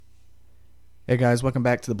Hey guys, welcome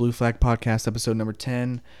back to the Blue Flag Podcast, episode number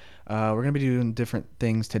 10. We're going to be doing different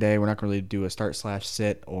things today. We're not going to really do a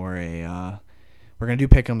start/sit or we're going to do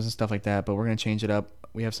pick'ems and stuff like that, but we're going to change it up.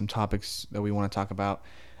 We have some topics that we want to talk about.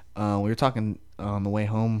 We were talking on the way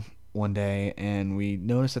home one day, and we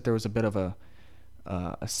noticed that there was a bit of a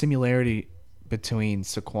similarity between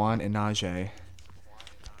Saquon and Najee,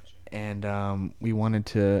 and we wanted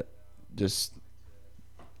to just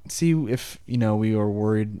see if we were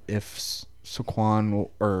worried if Saquon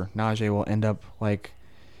or Najee will end up like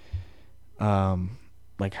how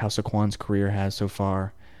Saquon's career has so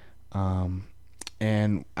far.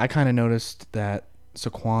 And I kind of noticed that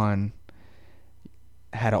Saquon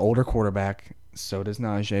had an older quarterback. So does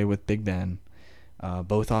Najee with Big Ben.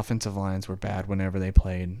 Both offensive lines were bad whenever they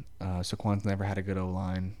played. Saquon's never had a good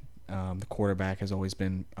O-line. The quarterback has always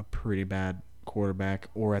been a pretty bad quarterback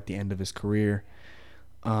or at the end of his career.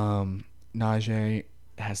 Najee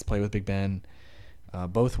has to play with Big Ben.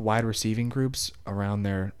 Both wide receiving groups around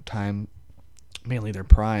their time, mainly their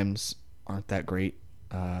primes, aren't that great.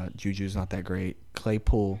 Juju's not that great.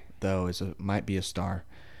 Claypool, though, might be a star.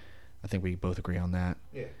 I think we both agree on that.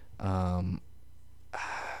 Yeah.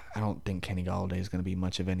 I don't think Kenny Galladay is going to be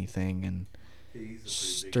much of anything, and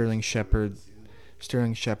Sterling Shepard's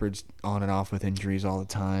on and off with injuries all the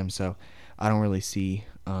time, so I don't really see.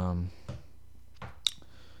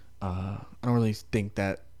 I don't really think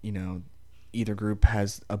that either group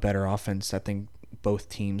has a better offense. I think both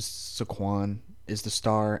teams, Saquon is the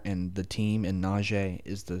star, and the team, and Najee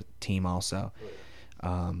is the team also.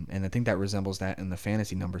 And I think that resembles that in the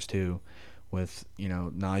fantasy numbers too, with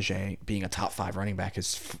Najee being a top 5 running back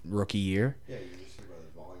his rookie year. Yeah, you just see by the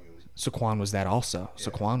volume. Saquon was that also. Yeah.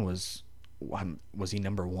 Saquon was he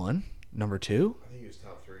number 1, number 2? I think he was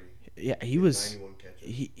top 3. Yeah, he was. 91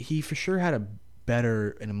 catches. He for sure had a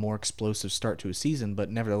better and a more explosive start to a season, but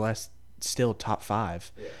nevertheless still top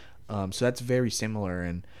 5. Yeah. So that's very similar,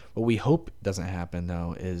 and what we hope doesn't happen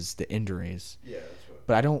though is the injuries. Yeah, that's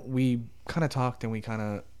what. But we kind of talked and we kind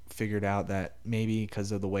of figured out that maybe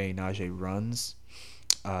because of the way Najee runs,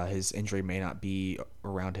 his injury may not be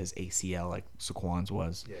around his ACL like Saquon's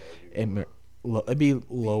was. Yeah, It'd be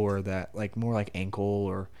lower, that more like ankle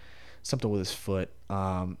or something with his foot.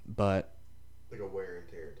 But like a wear and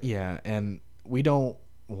tear. yeah, and we don't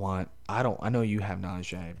want. I know you have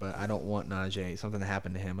Najee, but I don't want something to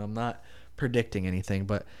happen to him. I'm not predicting anything,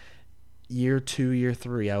 but year 2, year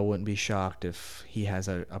 3, I wouldn't be shocked if he has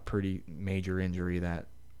a pretty major injury that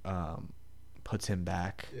puts him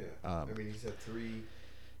back. Yeah. I mean, he's had 3.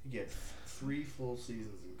 He had 3 full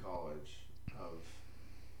seasons in college of.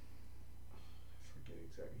 I forget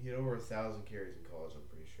exactly. He had over 1,000 carries in college. I'm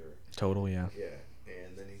pretty sure. Total, yeah. Yeah,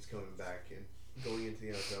 and then he's coming back and going into the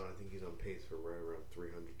NFL. I think he's on pace for right around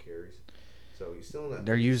 300 carries. So he's still in that.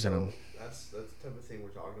 They're using him. That's the type of thing we're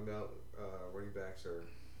talking about. Running backs are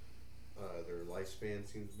their lifespan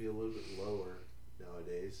seems to be a little bit lower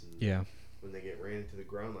nowadays. And yeah. When they get ran into the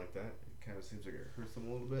ground like that, it kind of seems like it hurts them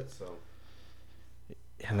a little bit. So.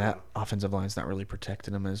 And that offensive line's not really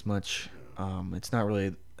protecting them as much. It's not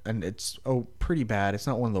really, and it's pretty bad. It's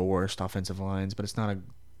not one of the worst offensive lines, but it's not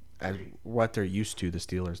what they're used to. The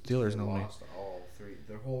Steelers. They lost all 3.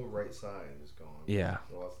 Their whole right side is gone. Yeah.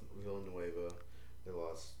 They lost Villanueva. They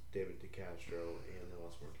lost David DeCastro, and they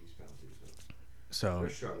lost Marquise Pouncey. So they're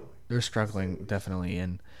struggling. They're struggling definitely,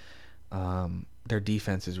 and their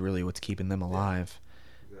defense is really what's keeping them alive.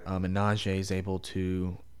 Yeah, exactly. And Najee is able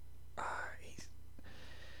to.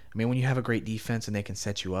 When you have a great defense and they can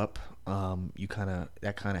set you up,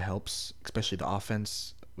 that kind of helps, especially the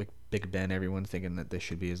offense. With Big Ben, everyone's thinking that this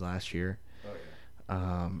should be his last year. Oh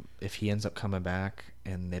yeah. If he ends up coming back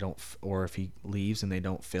and they don't, or if he leaves and they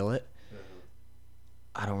don't fill it,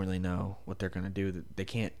 I don't really know what they're gonna do. They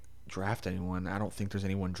can't draft anyone. I don't think there's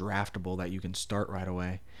anyone draftable that you can start right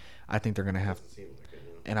away. I think they're gonna have,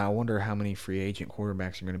 and I wonder how many free agent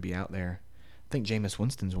quarterbacks are gonna be out there. I think Jameis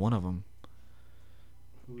Winston's one of them.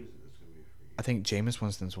 Who is it that's going to be a free agent? I think Jameis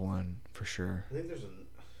Winston's one for sure. I think there's another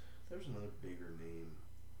bigger name.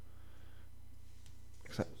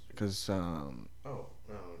 Because no. I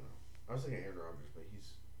was thinking Aaron Rodgers, but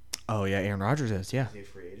he's. Oh yeah, Aaron Rodgers is. Yeah. Is he a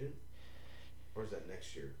free agent? Or is that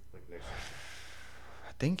next year? Like next year?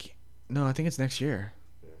 I think it's next year,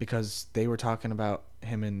 because they were talking about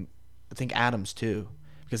him, and I think Adams too.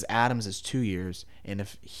 Because Adams is 2 years, and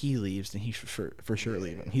if he leaves, then he's for sure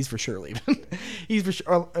leaving. He's for sure leaving. He's for sure.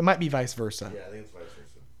 Or it might be vice versa. Yeah, I think it's vice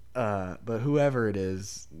versa. But whoever it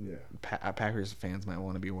is, Yeah. Packers fans might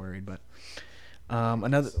want to be worried. But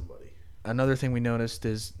Somebody. another thing we noticed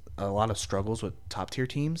is a lot of struggles with top tier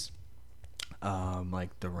teams,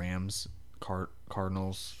 like the Rams,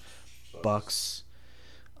 Cardinals, Bucks.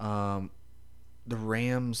 The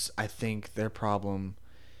Rams, I think their problem,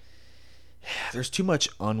 there's too much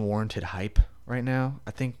unwarranted hype right now.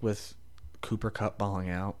 I think with Cooper Kupp balling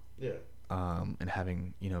out, Yeah. and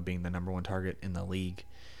having, being the number one target in the league,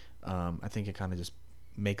 I think it kind of just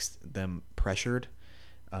makes them pressured.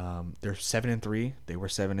 They're 7-3. They were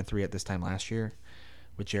 7-3 at this time last year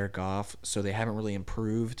with Jared Goff, so they haven't really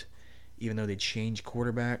improved, even though they changed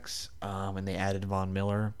quarterbacks, and they added Von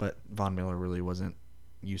Miller, but Von Miller really wasn't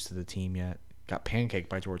used to the team yet. Got pancaked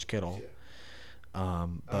by George Kittle. Yeah. But I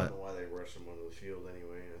don't know why they rushed him onto the field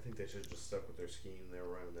anyway. I think they should have just stuck with their scheme they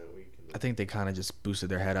were running that week. I think they kind of just boosted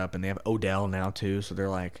their head up, and they have Odell now too, so they're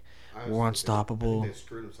like, we're unstoppable. I think they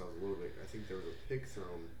screwed themselves a little bit. I think there was a pick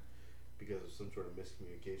thrown because of some sort of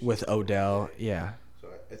miscommunication with Odell. Yeah, so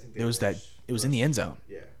I think it was in the end zone.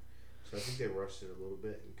 Yeah, so I think they rushed it a little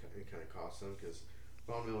bit and kind of cost them because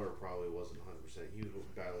Von Miller probably wasn't 100%. He was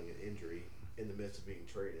battling an injury in the midst of being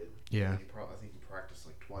traded. Yeah, I think he practiced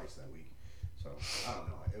like twice that week. So I don't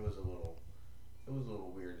know. It was a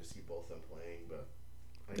little weird to see both them playing, but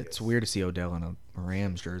it's weird to see Odell in a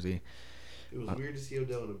Rams jersey. It was weird to see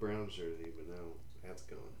Odell in a Browns jersey, but now that's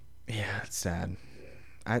gone. Yeah, it's sad.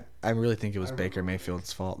 Yeah. I really think it was Baker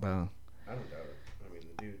Mayfield's fault though. I don't doubt it. I mean,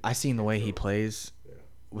 the dude. I seen the way he plays. Yeah.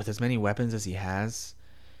 With as many weapons as he has,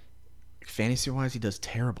 fantasy-wise, he does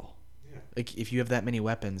terrible. Yeah. Like, if you have that many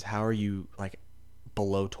weapons, how are you, like,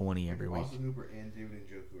 below 20 every week? Austin Hooper and David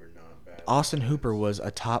Njoku are not bad. Austin Hooper was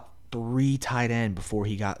a top 3 tight end before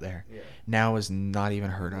he got there. Yeah. Now is not even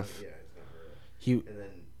heard of. Yeah, he's not heard of. And then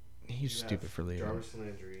He's stupid for leaving. Jarvis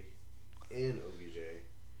Landry and OBJ.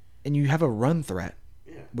 And you have a run threat,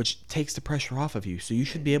 Yeah. which takes the pressure off of you. So you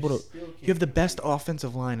should be able to. You have the best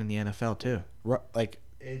offensive line in the NFL too.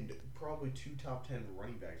 And probably 2 top 10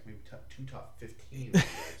 running backs, maybe 2 top 15 running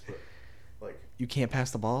backs, but like you can't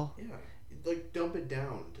pass the ball. Yeah, like dump it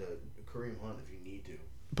down to Kareem Hunt if you need to.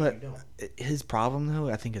 But his problem though,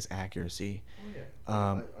 I think, is accuracy.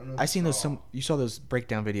 Oh, yeah. I seen those you saw those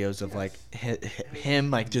breakdown videos of like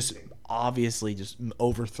him like just obviously just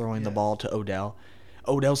overthrowing the ball to Odell.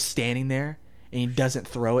 Odell's standing there and he doesn't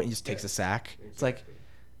throw it and just takes a sack. Exactly. It's like,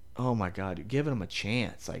 oh my God, you're giving him a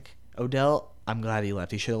chance. Like Odell, I'm glad he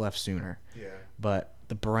left. He should have left sooner. Yeah. But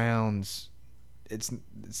the Browns,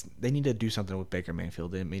 they need to do something with Baker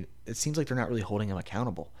Mayfield. I mean, it seems like they're not really holding him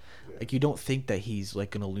accountable. Yeah. Like you don't think that he's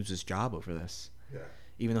like going to lose his job over this. Yeah.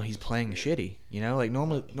 Even though he's playing shitty, like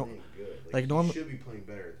normally, he should be playing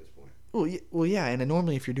better at this point. Well, yeah, and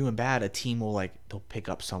normally if you're doing bad, a team will they'll pick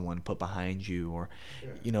up someone, put behind you, or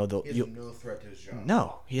they'll. He has no threat to his job.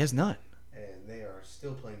 No, he has none. And they are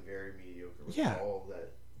still playing very mediocre with all of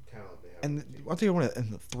that talent they have. And aren't they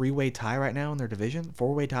in a 3-way tie right now in their division?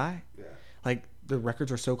 4-way tie. Yeah. Like the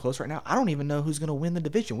records are so close right now. I don't even know who's going to win the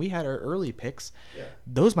division. We had our early picks. Yeah.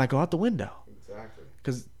 Those might go out the window. Exactly.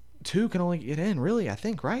 Because 2 can only get in, really, I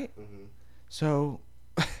think, right? Mm-hmm. So,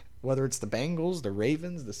 whether it's the Bengals, the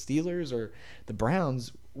Ravens, the Steelers, or the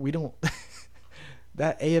Browns, we don't.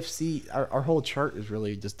 That AFC, our whole chart is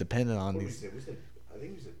really just dependent on these. I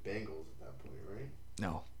think we said Bengals at that point, right?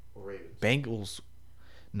 No. Or Ravens. Bengals.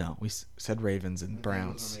 No, we said Ravens and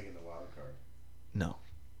Browns. Bengals are making the wild card. No.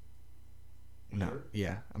 No. Sure?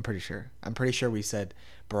 Yeah, I'm pretty sure. I'm pretty sure we said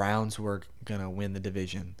Browns were gonna win the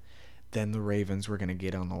division, then the Ravens were gonna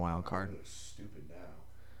get on the wild card. Stupid now.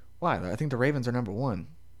 Why? I think the Ravens are number 1.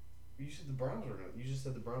 You said the Browns are gonna. You just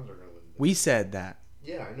said the Browns are gonna win. We said that.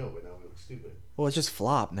 Yeah, I know, but now we look stupid. Well, it's just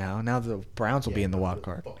flop now. Now the Browns will be in the wild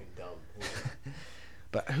card. Fucking dumb.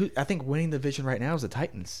 But I think winning the division right now is the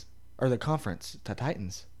Titans, or the conference. The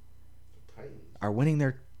Titans. The Titans are winning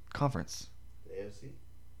their conference. The AFC.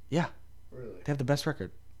 Yeah. Really? They have the best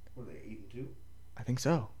record. What are they, 8-2? I think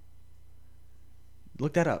so.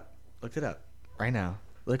 Look that up. Look it up right now.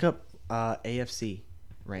 Look up AFC.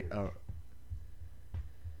 Right.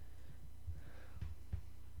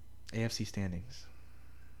 AFC standings.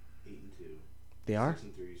 8-2. They are?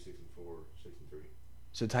 6-3, 6-4, 6-3.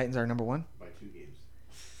 So the Titans are number 1? By 2 games.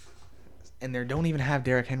 And they don't even have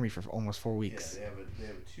Derrick Henry for almost 4 weeks. Yeah, they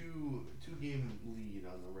have a 2-game lead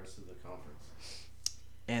on the rest of the conference.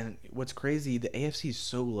 And what's crazy, the AFC is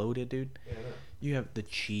so loaded, dude. Yeah, I know. You have the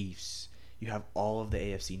Chiefs. You have all of the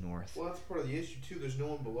AFC North. Well, that's part of the issue, too. There's no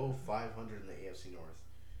one below 500 in the AFC North.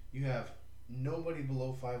 You have nobody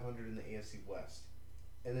below 500 in the AFC West.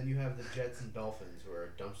 And then you have the Jets and Dolphins, who are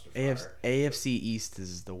a dumpster fire. AFC East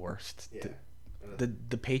is the worst. Yeah.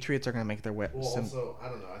 The Patriots are going to make their way. Well, also, I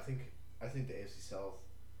don't know. I think the AFC South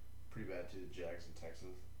pretty bad, too. The Jags and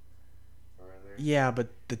Texans are in there. Yeah, but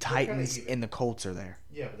the Titans and the Colts are there.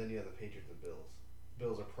 Yeah, but then you have the Patriots and Bills.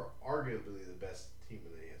 Bills are arguably the best team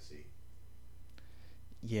in the AFC.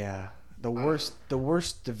 Yeah. The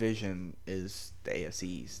worst division is the AFC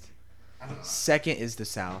East. I don't know. Second is the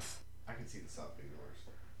South. I can see the South being the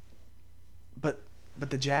worst. But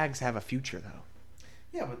the Jags have a future though.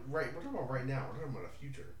 Yeah, but we're talking about right now. We're talking about a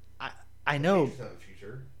future. I know. The Patriots have a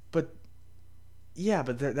future. But yeah,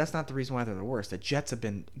 but that's not the reason why they're the worst. The Jets have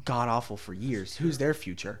been god awful for years. Who's their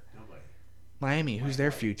future? Nobody. Miami. Who's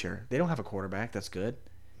their future? They don't have a quarterback. That's good.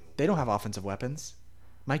 They don't have offensive weapons.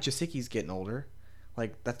 Mike Gesicki's getting older.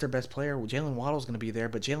 Like, that's their best player. Jalen Waddle's going to be there,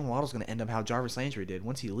 but Jalen Waddle's going to end up how Jarvis Landry did.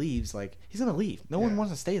 Once he leaves, like, he's going to leave. No one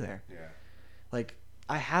wants to stay there. Yeah. Like,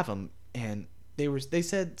 I have him, and they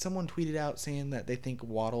said, someone tweeted out saying that they think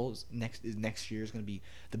Waddle's next year is going to be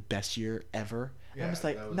the best year ever. Yeah, I'm just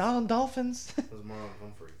like, not on Dolphins. That was Marlon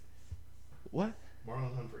Humphrey. What?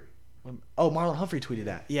 Marlon Humphrey. Oh, Marlon Humphrey tweeted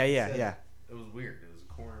that. Yeah. It was weird. It was a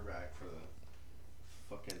cornerback for the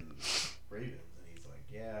fucking Ravens.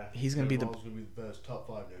 He's gonna be the best top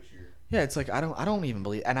 5 next year. Yeah, it's like I don't even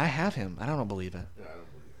believe, and I have him. I don't believe it. Yeah, I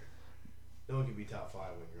don't believe it. No one can be top 5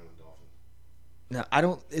 when you're on the Dolphins. No, I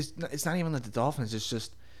don't. It's not even that the Dolphins. It's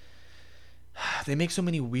just they make so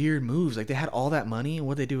many weird moves. Like they had all that money, and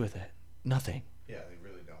what they do with it? Nothing. Yeah, they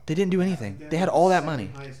really don't. They didn't do anything. They had all that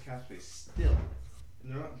money. Highest cap space still,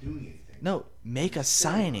 and they're not doing anything. No, make a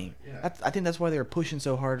signing. Yeah. I think that's why they were pushing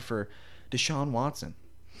so hard for Deshaun Watson.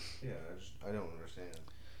 Yeah, I don't understand.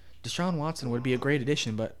 Deshaun Watson would be a great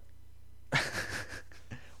addition, but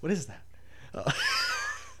what is that? I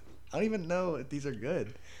don't even know if these are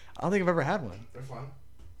good. I don't think I've ever had one. They're fine.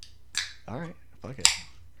 All right, fuck it.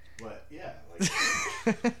 But yeah, like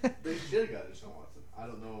they should have got Deshaun Watson. I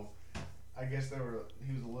don't know. I guess he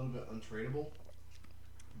was a little bit untradeable,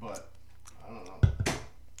 but I don't know.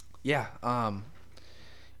 Yeah,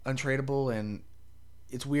 untradeable, and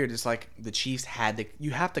it's weird. It's like the Chiefs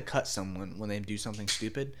you have to cut someone when they do something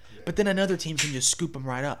stupid, but then another team can just scoop them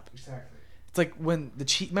right up. Exactly. It's like when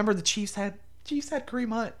remember the Chiefs had Kareem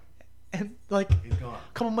Hunt, and like he's gone.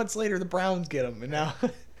 A couple months later the Browns get him, and now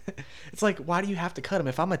it's like, why do you have to cut him?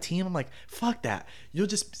 If I'm a team, I'm like, fuck that. You'll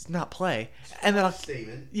just not play, and then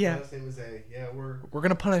statement. Yeah. Statement say, yeah, we're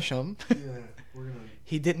gonna punish him. Yeah, we're gonna.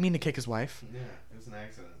 He didn't mean to kick his wife. Yeah, it was an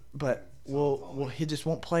accident. But he just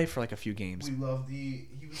won't play for like a few games. He was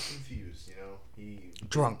confused, you know. He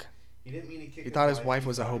drunk. He didn't mean to kick. He thought his wife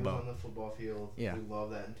was a hobo. He was on the football field. Yeah. We love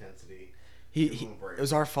that intensity. It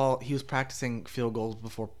was our fault. He was practicing field goals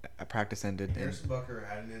before practice ended. Harrison Bucker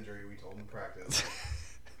had an injury. We told him to practice,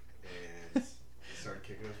 and he started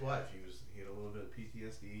kicking his wife. He had a little bit of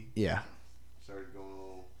PTSD. Yeah. Started going a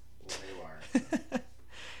little haywire.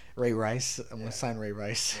 Ray Rice. I'm gonna sign Ray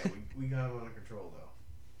Rice. Yeah, we got him under control though.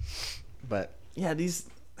 But yeah, the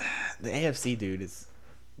AFC dude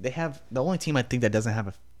they have the only team I think that doesn't have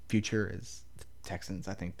a future is the Texans.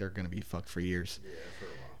 I think they're gonna be fucked for years.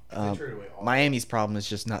 Yeah, for a while. Miami's problem is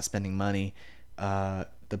just not spending money. The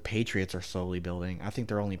Patriots are slowly building. I think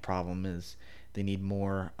their only problem is they need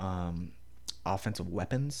more offensive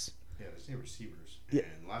weapons. Yeah, they need receivers. Yeah.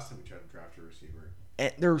 And last time we tried to draft a receiver.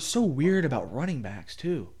 And they're so weird about running backs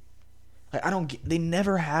too. Like they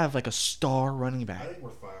never have like a star running back. I think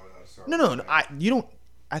we're fine without a star. No. You don't.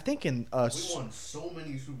 I think in we won so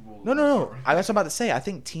many Super Bowls. No. That's what I was about to say. I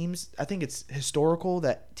think it's historical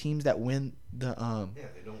that teams that win the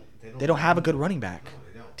they don't have a good running back. No,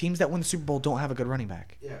 they don't. Teams that win the Super Bowl don't have a good running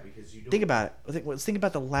back. Yeah, because you don't think about it. Let's think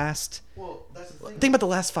about the last. Well, that's the thing. Think about the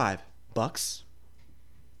last 5. Bucks.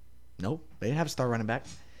 Nope, they didn't have a star running back.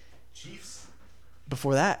 Chiefs.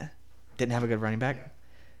 Before that, didn't have a good running back. Yeah.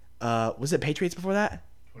 Was it Patriots before that?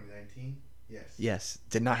 2019. Yes. Yes,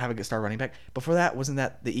 did not have a good star running back. Before that, wasn't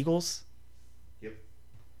that the Eagles? Yep.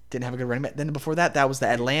 Didn't have a good running back. Then before that was the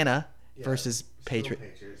Atlanta versus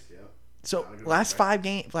Patriots. Yeah. So last 5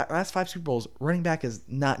 Super Bowls, running back is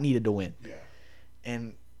not needed to win. Yeah.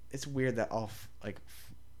 And it's weird that all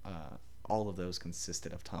of those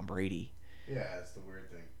consisted of Tom Brady. Yeah, that's the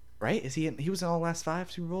weird thing. Right? He was in all the last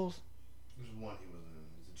 5 Super Bowls? There's one he was in.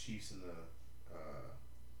 It was the Chiefs and the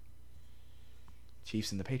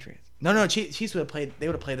Chiefs and the Patriots. No, Chiefs would have played. They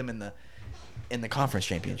would have played them in the conference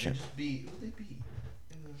championship. Who would they beat?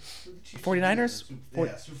 49ers?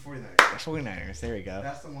 Yeah, Super 49ers. 49ers. There we go.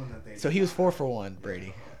 That's the one that they. So he was 4 for 1,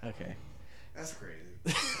 Brady. Yeah. Okay. That's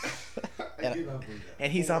crazy. I do not believe that.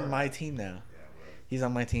 And he's on my team now. Yeah, whatever. He's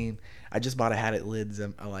on my team. I just bought a hat at Lids.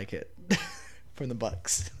 I like it. From the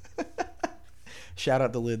Bucks. Shout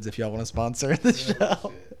out to Lids if y'all want to sponsor the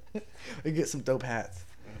show. We get some dope hats.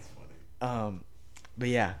 That's funny. But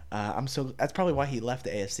yeah, that's probably why he left the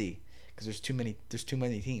AFC, because there's too many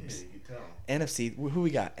teams. Yeah, you can tell. NFC, who we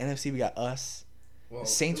got? NFC, we got us. Well, the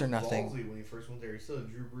Saints it are was nothing. Ballsy when he first went there. He still had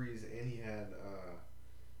Drew Brees and he had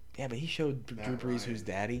Yeah, but he showed Drew Matt Brees Ryan. who's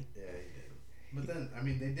daddy. Yeah, he did. But then, I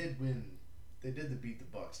mean, they did win. They did beat the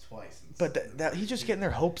Bucks twice. But that he's just getting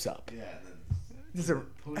their hopes up. Yeah, and then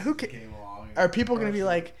Who came along. Are people gonna be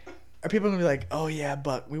like? Are people gonna be like, oh yeah,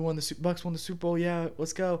 Bucks won the Super Bowl, yeah,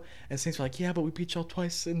 let's go. And Saints are like, yeah, but we beat y'all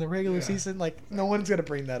twice in the regular season. Like, exactly. No one's gonna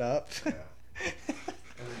bring that up. Yeah. And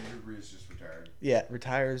then Drew Brees just retired. Yeah,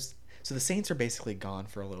 retires. So the Saints are basically gone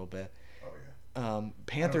for a little bit. Oh yeah.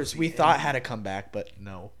 Panthers, we thought had a comeback, but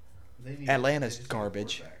no. Atlanta's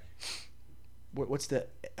garbage. What's the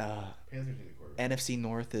Panthers need a quarterback. NFC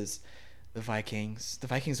North is the Vikings. The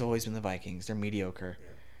Vikings have always been the Vikings. They're mediocre. Yeah.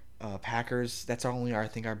 Packers, that's I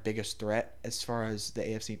think our biggest threat as far as the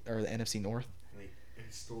AFC or the NFC North. They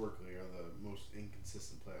historically are the most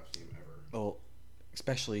inconsistent playoff team ever. Well,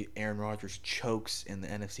 especially Aaron Rodgers chokes in the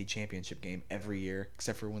NFC Championship game every year,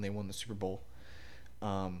 except for when they won the Super Bowl.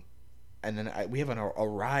 And then we have a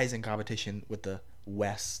rise in competition with the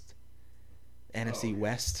West, NFC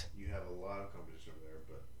West. You have a lot of competition over there,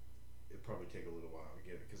 but it'll probably take a little while to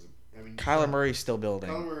get it because I mean Kyler Murray's still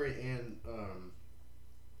building. Kyler Murray and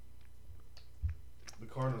the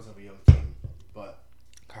Cardinals have a young team, but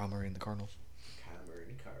Kyler Murray and the Cardinals. Kyler Murray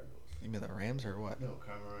and the Cardinals. You mean the Rams or what? No,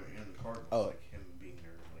 Kyler Murray and the Cardinals. Oh, like him being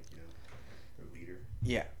their leader.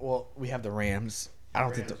 Yeah, well, we have the Rams. I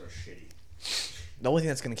don't think are shitty. The only thing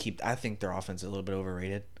that's going to keep, I think their offense is a little bit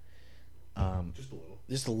overrated. Just a little.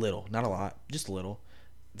 Just a little, not a lot, just a little.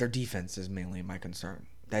 Their defense is mainly my concern.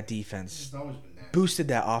 That defense boosted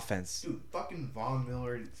that offense. Dude, fucking Von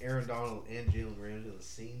Miller, Aaron Donald, and Jalen Ramsey on the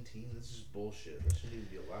same team. This is just bullshit. That shouldn't even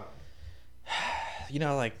be allowed. You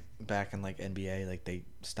know, like back in like NBA, like they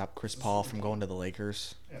stopped Chris Paul from going to the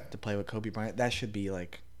Lakers to play with Kobe Bryant. That should be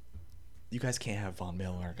like, you guys can't have Von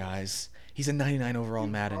Miller, guys. He's a 99 overall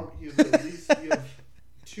in Madden. You have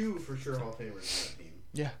two for sure Hall of Famers in that team.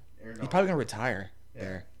 Yeah. He's probably gonna retire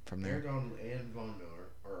from there. Aaron Donald and Von Miller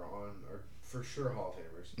are for sure Hall of Famers.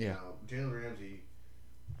 Yeah. Now, Jalen Ramsey,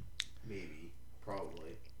 maybe,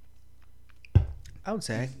 probably. I would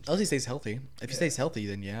say, unless he stays healthy. If he stays healthy,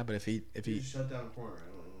 then yeah. But if he shut down a corner, I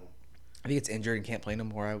don't know. If he gets injured and can't play no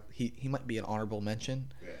more, he might be an honorable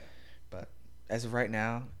mention. Yeah. But as of right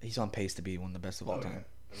now, he's on pace to be one of the best of all time.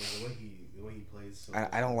 I mean, the way he plays. So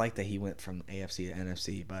I don't like that he went from AFC to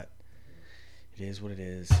NFC, but it is what it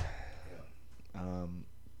is. Yeah.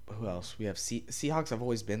 Who else? We have Seahawks. Have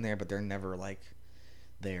always been there, but they're never like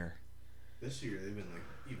there. This year they've been like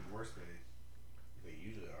even worse than they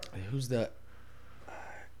usually are. Who's the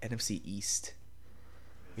NFC East?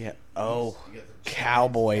 Yeah.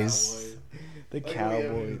 Cowboys. The Cowboys. We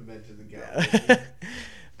haven't even mentioned the Cowboys.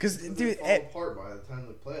 Because dude, fall apart by the time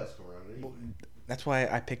the playoffs come around. Anyway. That's why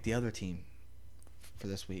I picked the other team for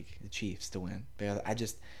this week, the Chiefs, to win.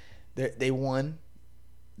 They won.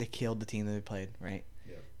 They killed the team that they played, right?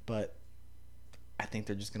 Yeah. But I think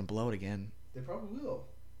they're just gonna blow it again. They probably will.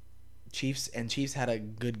 Chiefs had a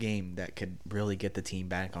good game that could really get the team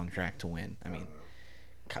back on track to win. I mean,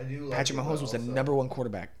 Patrick Mahomes was the number one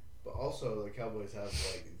quarterback. But also, the Cowboys have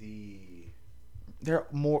They're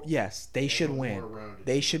more. Yes, they should win.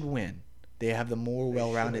 They should win. They have the more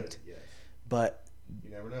well-rounded. Yes. But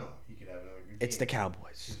you never know. He could have another good game. It's the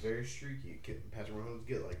Cowboys. He's very streaky. Patrick Mahomes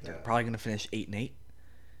get like that. They're probably gonna finish 8-8.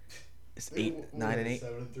 It's 9-8,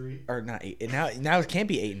 7-3, or not 8. Now it can't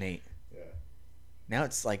be 8-8. Yeah. Now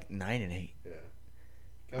it's like 9-8. Yeah.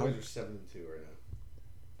 Cowboys are 7-2 right now.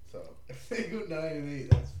 So if they go 9-8,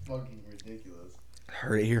 that's fucking ridiculous.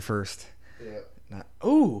 Heard it here first. Yeah.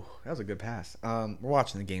 Ooh, that was a good pass. We're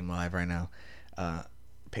watching the game live right now.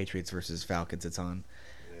 Patriots versus Falcons. It's on.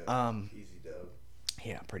 Yeah. Easy dub.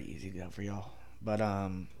 Yeah, pretty easy dub for y'all. But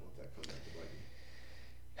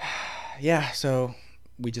yeah. So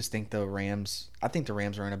we just think the Rams. I think the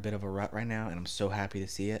Rams are in a bit of a rut right now, and I'm so happy to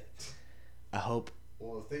see it. I hope.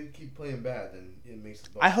 Well, if they keep playing bad, then it makes the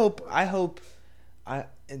Bucs I hope. worse.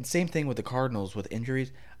 And same thing with the Cardinals with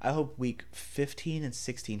injuries. I hope week 15 and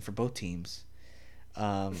 16 for both teams.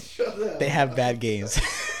 They have bad games.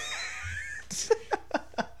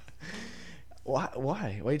 Why?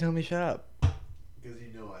 Why are you telling me shut up? Because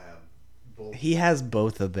you know I have both. He has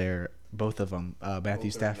both of them,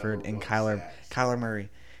 Matthew Stafford and Kyler Murray.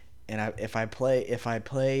 And if I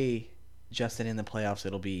play Justin in the playoffs,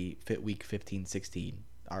 it'll be week 15, 16,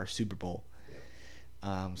 our Super Bowl.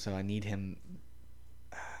 Yeah. So I need him.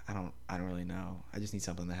 I don't really know. I just need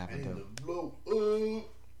something to happen to him.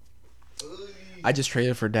 I just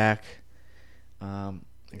traded for Dak. I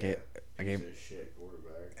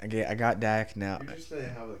got Dak now. You're just saying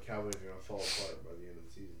how the Cowboys are gonna fall apart by the end of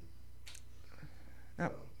the season. No.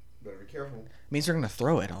 So, better be careful. It means they're gonna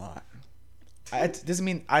throw it a lot. It doesn't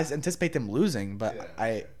mean I anticipate them losing, but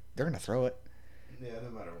they're gonna throw it. Yeah,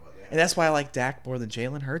 no matter what. And that's why I like Dak more than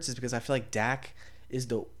Jalen Hurts, is because I feel like Dak is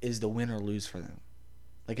the win or lose for them.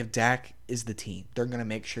 Like if Dak is the team, they're gonna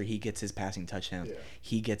make sure he gets his passing touchdowns. Yeah.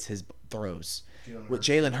 He gets his throws. With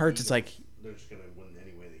Jalen Hurts, it's like they're just gonna win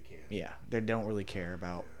any way they can. Yeah, they don't really care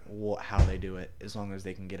about how they do it as long as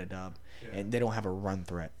they can get a dub, and they don't have a run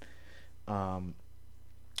threat. But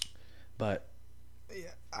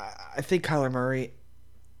yeah, I think Kyler Murray,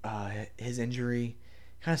 his injury,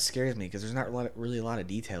 kind of scares me because there's not really a lot of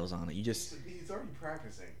details on it. He's already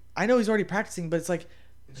practicing. I know he's already practicing, but it's like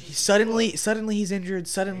suddenly he's injured.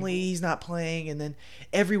 Suddenly he's not playing, and then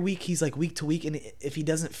every week he's like week to week. And if he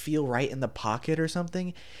doesn't feel right in the pocket or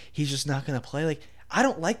something, he's just not gonna play. Like I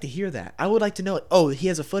don't like to hear that. I would like to know. Oh, he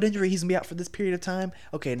has a foot injury. He's gonna be out for this period of time.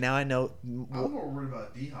 Okay, now I know. I'm more worried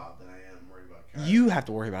about D-Hop than I am worried about Kyler. You have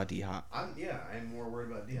to worry about D-Hop. I am more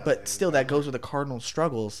worried about D-Hop. But still, that goes with the Cardinals'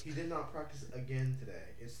 struggles. He did not practice again today.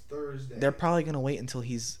 It's Thursday. They're probably gonna wait until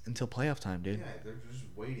playoff time, dude. Yeah, they're just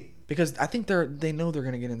waiting. Because I think they know they're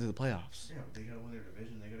gonna get into the playoffs. Yeah, but they gotta win their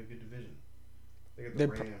division. They got a good division. They got the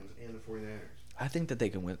Rams and the 49ers. I think that they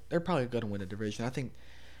can win. They're probably gonna win a division. I think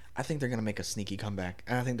they're gonna make a sneaky comeback.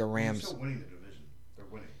 And I think the Rams. They're still winning the division. They're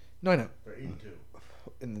winning. No, I know. They're 8-2.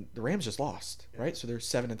 And the Rams just lost, right? So they're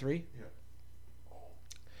 7-3. Yeah.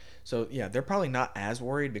 So yeah, they're probably not as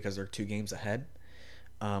worried because they're 2 games ahead.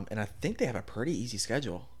 And I think they have a pretty easy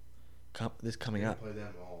schedule. This coming up. Play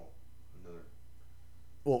them all.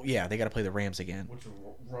 Well, yeah, they got to play the Rams again. Which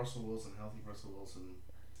Russell Wilson, healthy Russell Wilson.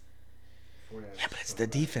 Yeah, but it's the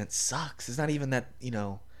defense sucks. It's not even that,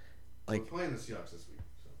 like. We're playing the Seahawks this week.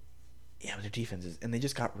 So. Yeah, but their defense is, and they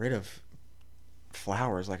just got rid of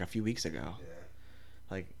Flowers like a few weeks ago. Yeah.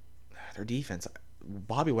 Like their defense,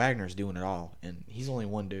 Bobby Wagner's doing it all, and he's only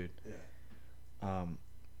one dude. Yeah.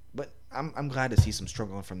 But I'm glad to see some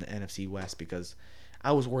struggling from the NFC West because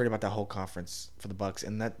I was worried about that whole conference for the Bucs,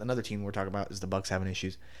 and that another team we're talking about is the Bucs having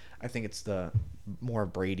issues. I think it's the more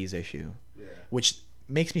Brady's issue, which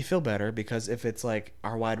makes me feel better because if it's like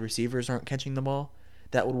our wide receivers aren't catching the ball,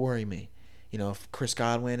 that would worry me. If Chris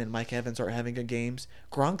Godwin and Mike Evans aren't having good games,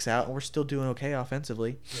 Gronk's out and we're still doing okay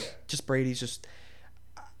offensively. Yeah. Just Brady's just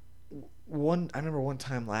one. I remember one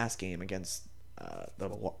time last game against the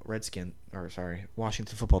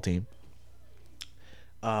Washington football team.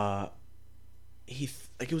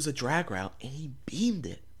 It was a drag route and he beamed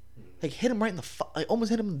it, like hit him right in the almost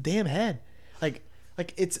hit him in the damn head, like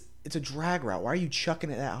it's a drag route. Why are you chucking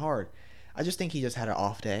it that hard? I just think he just had an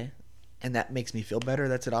off day, and that makes me feel better.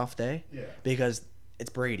 That's an off day, because it's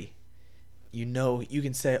Brady. You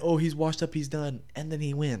can say, oh, he's washed up, he's done, and then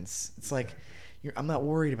he wins. It's like I'm not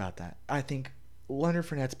worried about that. I think Leonard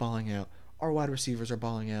Fournette's balling out. Our wide receivers are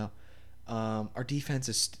balling out. Our defense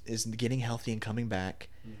is getting healthy and coming back.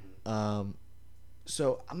 Mm-hmm.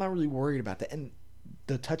 So I'm not really worried about that. And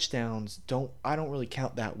the touchdowns I don't really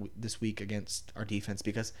count that this week against our defense,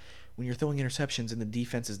 because when you're throwing interceptions and the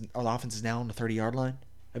offense is now on the 30-yard line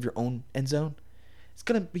of your own end zone, it's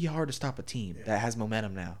gonna be hard to stop a team that has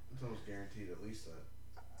momentum now. It's almost guaranteed at least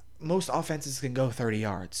that. Most offenses can go 30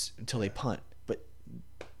 yards until they punt, but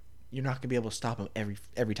you're not gonna be able to stop them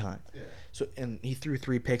every time. Yeah. So, and he threw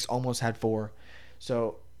 3 picks, almost had 4.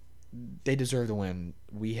 So they deserve the win.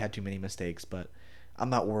 We had too many mistakes, but I'm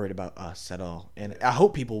not worried about us at all. And I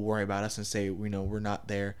hope people worry about us and say, we're not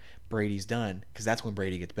there, Brady's done, because that's when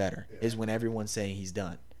Brady gets better, is when everyone's saying he's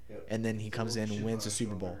done. Yep. And then he comes in and wins the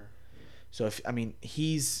Super Bowl. So,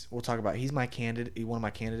 we'll talk about, he's my candidate, one of my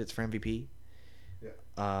candidates for MVP. Yeah.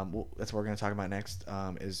 That's what we're going to talk about next,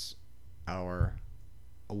 is our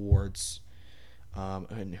awards.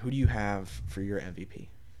 And who do you have for your MVP?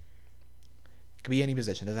 It could be any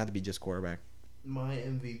position. It doesn't have to be just quarterback. My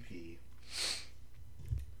MVP,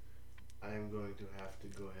 I am going to have to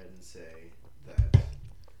go ahead and say that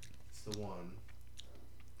it's the one,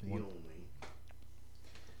 the only,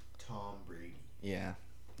 Tom Brady. Yeah.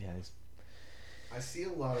 I see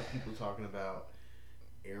a lot of people talking about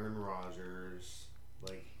Aaron Rodgers,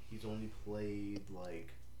 like he's only played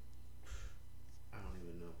I don't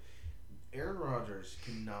even know. Aaron Rodgers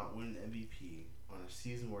cannot win an MVP on a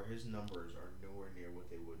season where his numbers are nowhere near what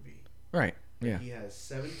they would be. Right. Yeah. He has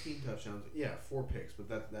 17 touchdowns. Yeah, 4 picks, but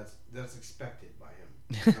that's expected by him.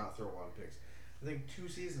 Not throw a lot of picks. I think 2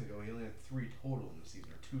 seasons ago he only had 3 total in the season,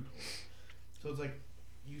 or 2 total. So it's like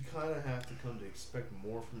you kind of have to come to expect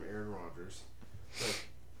more from Aaron Rodgers. Like,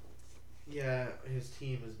 yeah, his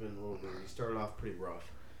team has been a little bit. He started off pretty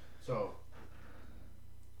rough, so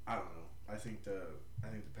I don't know. I think the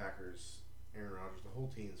Packers, Aaron Rodgers, the whole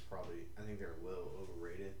team is probably. I think they're a little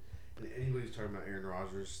overrated. And anybody who's talking about Aaron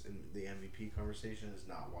Rodgers in the MVP conversation is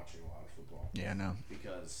not watching a lot of football. Yeah, no.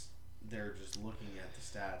 Because they're just looking at the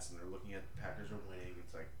stats and they're looking at the Packers are winning.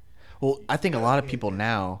 It's like, well, I think a lot of people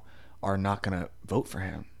now are not going to vote for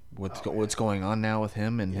him. What's going on now with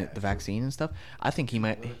him and the vaccine and stuff? I think he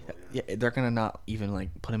might. Yeah, they're going to not even like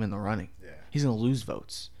put him in the running. Yeah, he's going to lose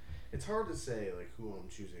votes. It's hard to say like who I'm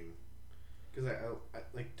choosing because I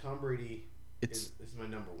like Tom Brady is my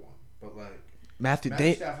number one, but like Matthew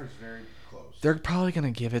Stafford's very close. They're probably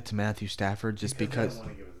going to give it to Matthew Stafford just because. They don't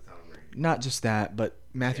want to give it to Tom Brady. Not just that, but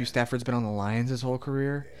Matthew Stafford's been on the Lions his whole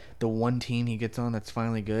career. Yeah. The one team he gets on that's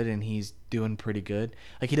finally good, and he's doing pretty good.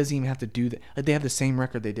 Like he doesn't even have to do that. Like they have the same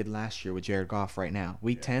record they did last year with Jared Goff. Right now,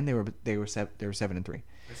 Week 10, they were 7-3.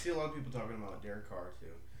 I see a lot of people talking about Derek Carr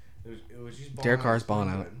too. It was just Derek Carr's balling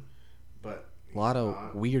out, but a lot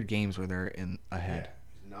of weird games where they're ahead. Yeah.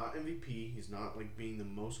 He's not MVP. He's not like being the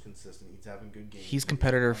most consistent. He's having good games. He's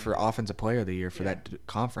competitor for Offensive Player of the Year for that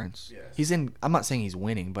conference. Yes. He's in. I'm not saying he's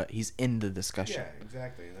winning, but he's in the discussion. Yeah,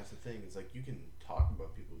 exactly. And that's the thing. It's like you can talk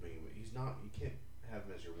about people being, but he's not. You can't have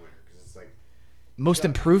him as your winner because it's like most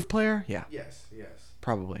improved player. Yeah. Yes.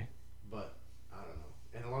 Probably. But I don't know.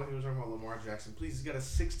 And a lot of people are talking about Lamar Jackson. Please, he's got a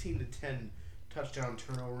 16-10 touchdown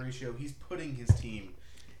turnover ratio. He's putting his team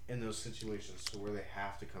in those situations to where they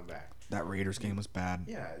have to come back. That Raiders game was bad.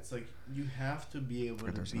 Yeah, it's like you have to be able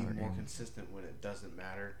to be more consistent when it doesn't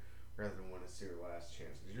matter rather than when it's your last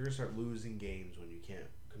chance. Because you're going to start losing games when you can't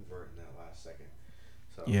convert in that last second.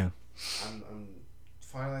 So yeah. I'm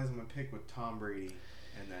finalizing my pick with Tom Brady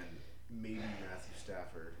and then maybe Matthew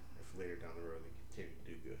Stafford if later down the road they continue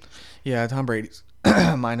to do good. Yeah, Tom Brady's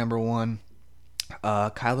my number one.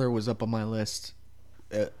 Kyler was up on my list,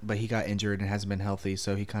 but he got injured and hasn't been healthy,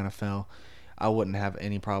 so he kind of fell. I wouldn't have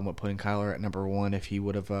any problem with putting Kyler at number one if he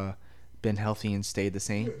would have been healthy and stayed the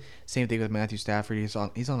same. Same thing with Matthew Stafford. He's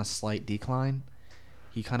on a slight decline.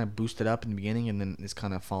 He kind of boosted up in the beginning and then is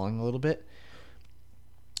kind of falling a little bit.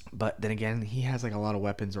 But then again, he has like a lot of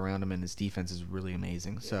weapons around him and his defense is really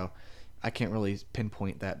amazing. Yeah. So I can't really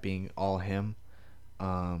pinpoint that being all him.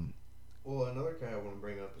 Well, another guy I want to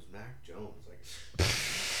bring up is Mac Jones. Like,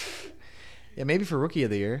 yeah, maybe for Rookie of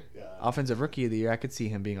the Year. Yeah. Offensive Rookie of the Year. I could see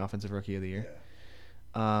him being Offensive Rookie of the Year.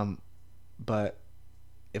 Yeah. But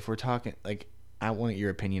if we're talking, like, I want your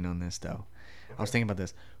opinion on this, though. Okay. I was thinking about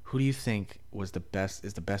this. Who do you think is the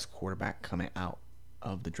best quarterback coming out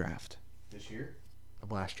of the draft? This year?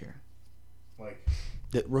 Of last year. Like?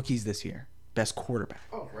 The rookies this year. Best quarterback.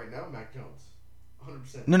 Oh, right now, Mac Jones.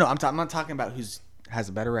 100%. No, I'm not talking about who's has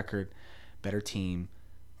a better record, better team.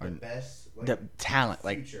 Or the best, like, the talent,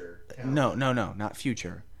 future like talent. No, not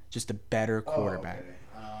future. Just a better quarterback.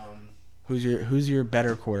 Oh, okay. Who's your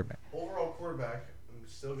better quarterback? Overall quarterback, I'm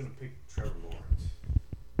still gonna pick Trevor Lawrence.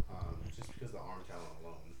 Just because of the arm talent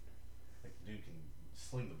alone, like the dude can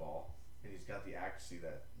sling the ball and he's got the accuracy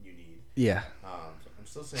that you need. Yeah. So I'm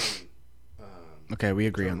still saying. Okay, we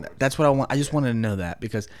agree on that. That's what I want. I just wanted to know that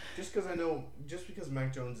because just because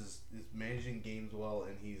Mac Jones is managing games well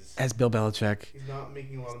and he's as Bill Belichick, he's not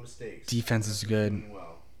making a lot of mistakes. Defense is good. Doing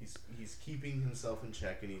well. He's keeping himself in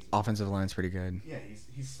check and he's offensive line's pretty good. Yeah,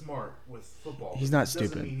 he's smart with football. He's not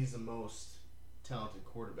stupid. Doesn't mean he's the most talented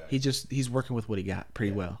quarterback. He's working with what he got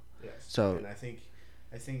pretty well. Yes. So and I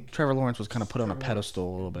think Trevor Lawrence was kind of put on a pedestal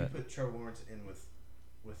a little bit. You put Trevor Lawrence in with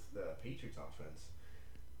the Patriots offense,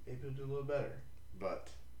 maybe he'll do a little better. But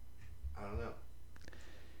I don't know.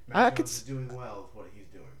 Mac Jones is doing well with what he's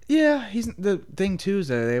doing. Yeah, the thing too is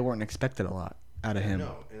that they weren't expected a lot out of him.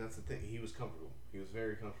 No, and that's the thing. He was comfortable. He was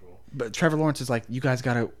very comfortable. But Trevor Lawrence is like, you guys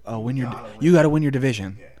gotta win your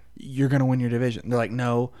division. Yeah. You're gonna win your division. They're like,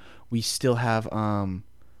 no, we still have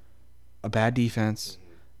a bad defense,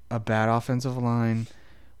 a bad offensive line.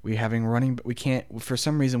 We having running. We can't for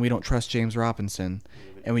some reason we don't trust James Robinson,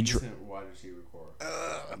 and we. Wide receiver core.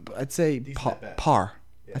 I'd say par.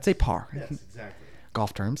 Yes. I'd say par. Yes, exactly.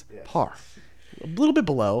 Golf terms, yes. Par. A little bit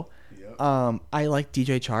below. Yep. I like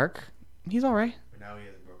DJ Chark. He's all right. But now he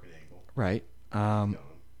has a broken ankle. Right.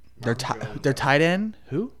 Their tight end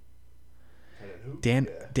who?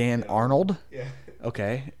 Dan Arnold. Yeah.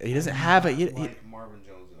 Okay. He doesn't have a. Like Marvin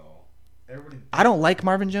Jones at all. I don't like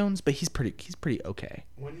Marvin Jones, but he's pretty okay.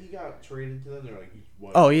 When he got traded to them, they're like,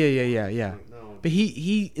 what? Oh yeah. Like, no. But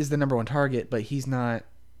he is the number one target, but he's not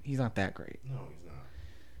that great. No, he's not.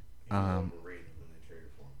 He was overrated when they traded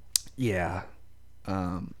for him. Yeah.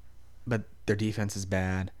 But their defense is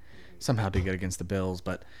bad. Somehow did good against the Bills,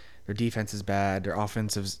 but their defense is bad. Their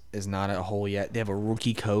offense is not at a whole yet. They have a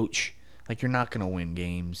rookie coach. Like, you're not going to win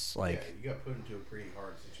games. Like, yeah, you got put into a pretty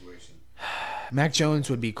hard situation. Mac Jones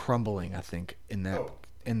would be crumbling, I think, in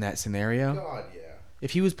that scenario. God, yeah.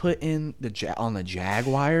 If he was put in on the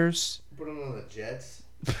Jaguars, Put him on the Jets.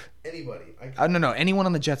 Anybody. no, anyone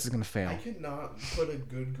on the Jets is gonna fail. I could not put a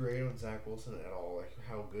good grade on Zach Wilson at all. Like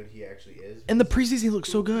how good he actually is. In the preseason, he looked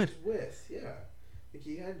so good. Like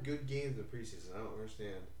he had good games in the preseason. I don't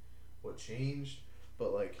understand what changed,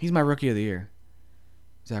 but like he's my rookie of the year,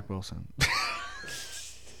 Zach Wilson.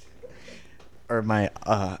 Or my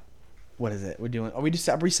what is it?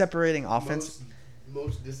 Are we separating offense?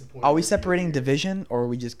 Most disappointing. Are we separating division or are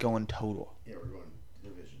we just going total? Yeah, we're going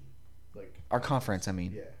division. Like our conference, I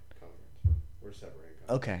mean. Yeah, conference. We're separating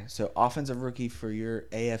conference. Okay, so offensive rookie for your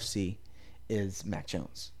AFC is Mac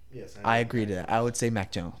Jones. Yes, I agree to that. I would say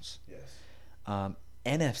Mac Jones. Yes.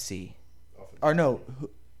 NFC. Or no,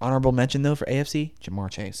 honorable mention though for AFC, Jamar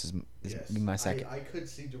Chase is yes. my second. I could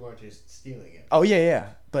see Jamar Chase stealing it. Oh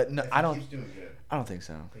yeah, but no, I don't. He's doing good. I don't think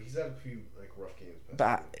so. But he's had a few like rough games.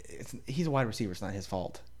 But he's a wide receiver. It's not his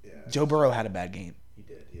fault. Yeah. Joe Burrow had a bad game. He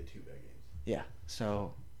did. He had 2 bad games. Yeah,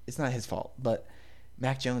 so it's not his fault. But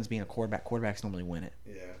Mac Jones being a quarterbacks normally win it.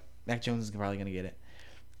 Yeah. Mac Jones is probably going to get it.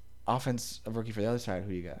 Offense of rookie for the other side, who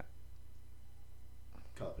do you got?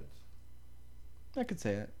 Coppins. I could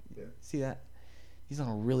say it. Yeah. See that? He's on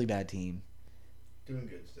a really bad team. Doing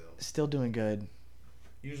good still. Still doing good.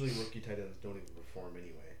 Usually rookie tight ends don't even perform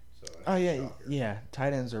anyway. So that's Oh yeah, shocker. yeah.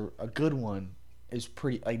 Tight ends are a good one. Is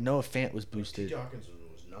pretty like Noah Fant was boosted. T. Hawkinson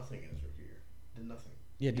was nothing in his rookie year. Did nothing.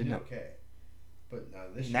 Yeah, he did not. Okay. But now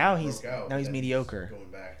Now year he's broke out, now he's then mediocre.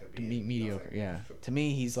 Going back to being Mediocre. nothing. Yeah. To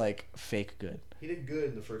me, he's like fake good. He did good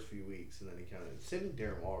in the first few weeks, and then he kind of. Same with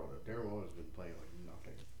Darren Waller though. Darren Waller's been playing like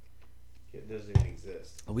nothing. It doesn't even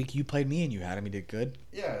exist. A week you played me and you had him. He did good.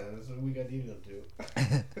 Yeah, that's what we got Dean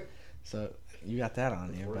to. So you got that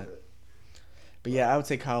on you, But but yeah, I would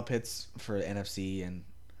say Kyle Pitts for NFC, and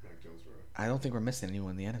Mac Jones, bro. I don't think we're missing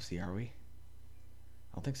anyone in the NFC, are we? I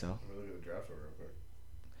don't think so. I'm gonna look at the draft order real quick.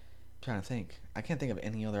 I'm trying to think. I can't think of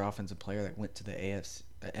any other offensive player that went to the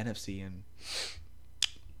NFC, and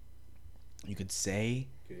you could say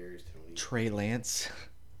Kadarius Toney. Trey Lance,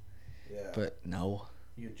 Yeah. but no.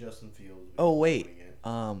 You had Justin Fields. Oh wait,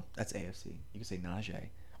 winning it. that's AFC. You could say Najee.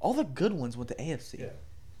 All the good ones went to AFC. Yeah.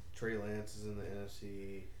 Trey Lance is in the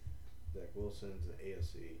NFC. Zach Wilson's in the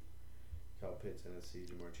AFC. Kyle Pitts NFC.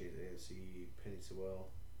 Jamar Chase AFC. Penny Sewell.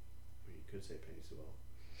 I mean, you could say Penny Sewell.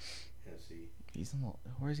 NFC. He's in the,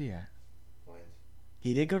 where's he at? Lions.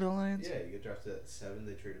 He did go to the Lions? Yeah, you get drafted at 7.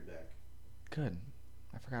 They traded back. Good.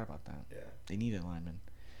 I forgot about that. Yeah. They needed a lineman.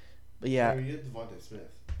 But yeah. Oh, you get Devontae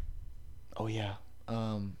Smith. Oh yeah. Who's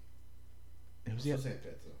I'm he? still saying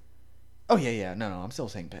Pitts though. Oh yeah. No, I'm still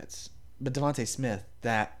saying Pitts. But Devontae Smith,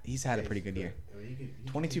 he's had a pretty good year. I mean, he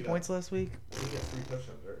 22 points last week. He got 3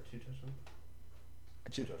 touchdowns or 2 touchdowns.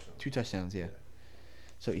 2 touchdowns. 2 touchdowns, yeah.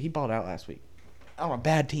 So he balled out last week. On a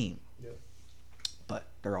bad team. Yep. But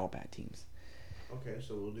they're all bad teams. Okay,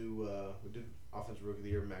 so we'll do offensive rookie of the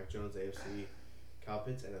year, Mac Jones AFC, Kyle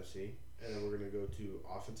Pitts NFC, and then we're gonna go to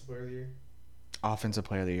offensive player of the year. Offensive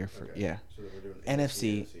player of the year for Okay. yeah. So then we're doing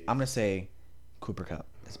NFC. NFC. I'm gonna say Cooper Kupp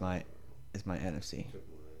is my NFC. Took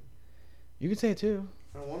one. You could say it too.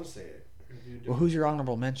 I don't want to say it. I'm gonna do Well, different. who's your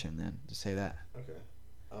honorable mention then? Just say that. Okay.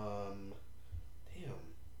 Damn. I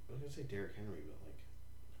was gonna say Derrick Henry, but like,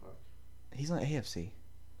 fuck. He's not AFC.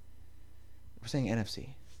 We're saying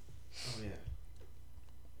NFC. Oh yeah.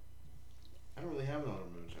 I don't really have an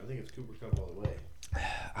honorable mention. I think it's Cooper Kupp all the way.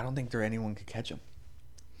 I don't think anyone could catch him.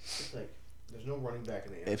 It's like there's no running back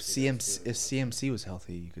in the If CMC was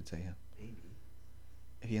healthy, you could say him. Maybe.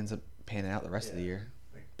 If he ends up panning out the rest of the Yeah. year.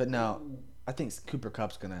 Like, But no, I think Cooper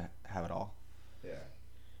Kupp's gonna have it all. Yeah,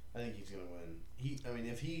 I think he's gonna win.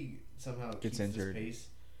 If he somehow Gets keeps injured. this pace,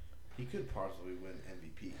 he could possibly win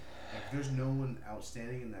MVP. Like, if there's no one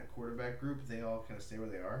outstanding in that quarterback group, if they all kind of stay where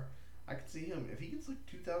they are, I could see him. If he gets like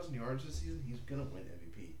 2,000 yards this season, he's gonna win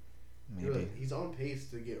MVP. Maybe. Really, he's on pace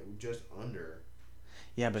to get just under.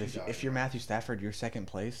 Yeah, but if 2,000 you're Matthew Stafford, you're second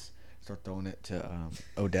place. Start throwing it to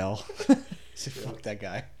Odell. So fuck that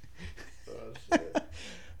guy. Oh shit!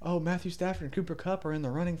 Oh, Matthew Stafford and Cooper Kupp are in the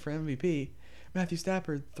running for MVP. Matthew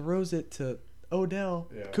Stafford throws it to Odell.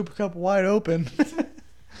 Yeah. Cooper Kupp wide open. Did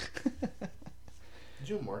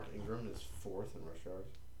you know Mark Ingram is 4th in rush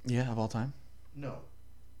yards? Yeah, of all time. No.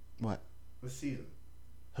 What? This season.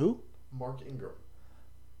 Who? Mark Ingram.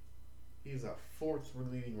 He's a 4th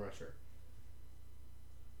leading rusher.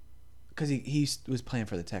 Because he was playing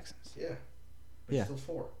for the Texans. Yeah. But Yeah. he's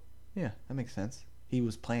still 4. Yeah, that makes sense. He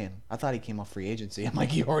was playing. I thought he came off free agency. I'm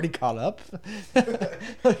like, you already caught up?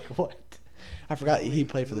 Like, what? I forgot he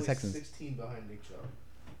played for the Texans. 16 behind Nick Chubb.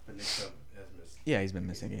 But Nick Chubb has missed. Yeah, he's been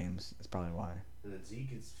missing games. That's probably why. And then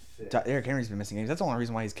Zeke is 5th. Derrick Henry's been missing games. That's the only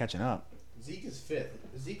reason why he's catching up. Zeke is fifth.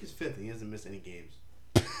 Zeke is fifth, and he hasn't missed any games.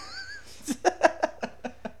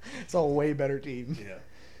 It's a way better team. Yeah.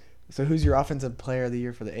 So who's your offensive player of the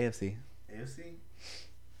year for the AFC? AFC?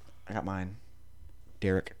 I got mine.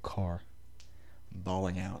 Derek Carr.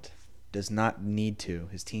 Balling out. Does not need to.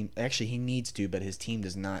 His team... Actually, he needs to, but his team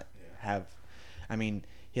does not have... I mean,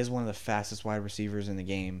 he has one of the fastest wide receivers in the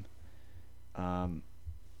game. Madden?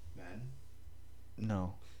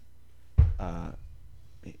 No.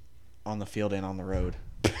 On the field and on the road.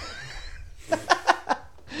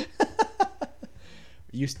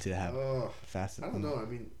 Used to have fastest. I don't know. I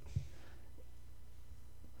mean,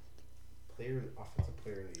 offensive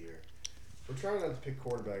player of the year. We're trying not to pick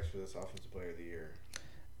quarterbacks for this offensive player of the year.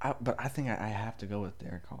 But I think I have to go with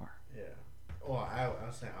Derek Carr. Yeah. Well, I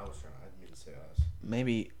was saying I was trying. I didn't mean to say us.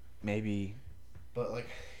 Maybe. But like,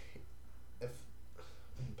 if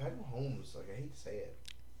Patrick Mahomes, like I hate to say it,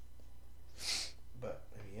 but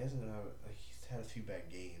I mean he hasn't he's had a few bad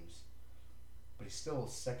games, but he's still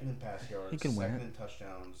second in pass yards, He can win second it. in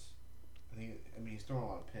touchdowns. I mean he's throwing a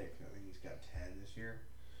lot of picks. I think he's got 10 this year.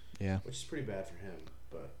 Yeah. Which is pretty bad for him,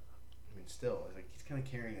 but I mean still, like he's kind of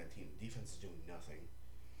carrying that team. The defense is doing nothing,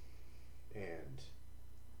 and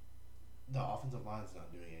the offensive line's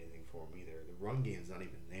not doing anything for him either. The run game's not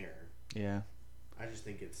even there. Yeah. I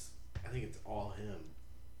think it's all him.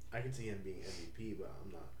 I can see him being MVP, but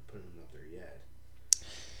I'm not putting him up there yet.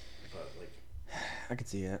 But like, I could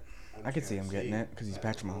see it. I could see him getting it because he's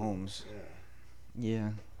Patrick Mahomes.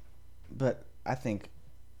 Yeah. But I think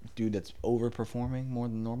dude that's overperforming more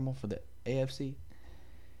than normal for the AFC,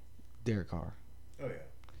 Derek Carr. Oh yeah.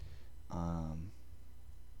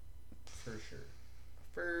 For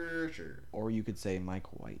sure. Or you could say Mike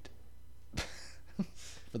White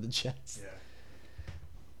for the Jets. Yeah.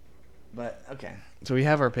 But okay, so we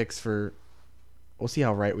have our picks for. We'll see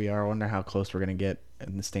how right we are. I wonder how close we're gonna get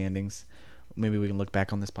in the standings. Maybe we can look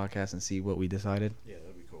back on this podcast and see what we decided. Yeah,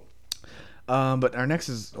 that'd be cool. But our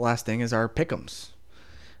last thing is our pick'ems.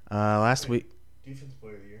 Last week. Defense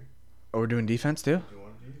player of the year. Oh, we're doing defense too. Do you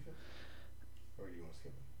want to do defense, or do you want to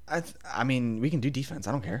skip it? I mean, we can do defense.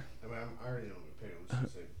 I don't care. I mean, I already know what to pick. I'm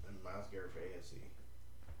just gonna say Myles Garrett for AFC.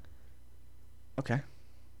 Okay.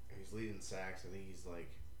 He's leading sacks. I think he's like.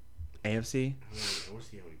 AFC. I want to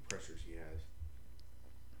see how many pressures he has.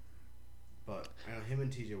 But I know him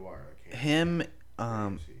and TJ Watt. Him.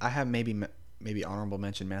 I have maybe honorable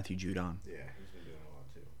mention Matthew Judon. Yeah, he's been doing a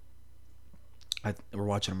lot too. We're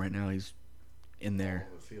watching him right now. He's in there.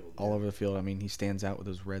 All over the field. I mean, he stands out with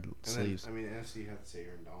those red sleeves. Then, I mean, NFC, you have to say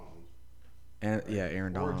Aaron Donald. And right? Yeah,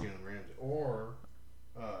 Aaron Donald. Or Jalen Ramsey. Or,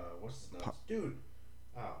 what's his name? Dude.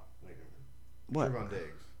 Oh, wait a minute. What? Trayvon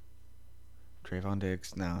Diggs. Trayvon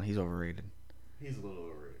Diggs. No, he's overrated. He's a little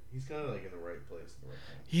overrated. He's kind of like in the right place at the right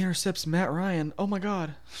time. He intercepts Matt Ryan. Oh my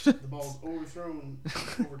God. The ball's overthrown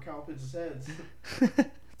over Kyle Pitts' heads.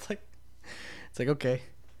 It's like okay.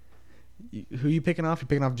 Who you picking off? You're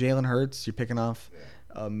picking off Jalen Hurts. You're picking off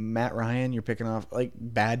Matt Ryan. You're picking off like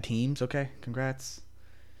bad teams. Okay, congrats.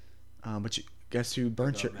 But guess who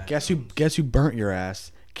burnt your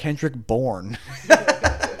ass? Kendrick Bourne.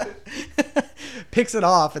 Picks it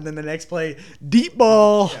off, and then the next play, deep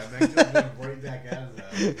ball. Yeah, Mac Jones went right back out of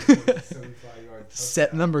that. 75-yard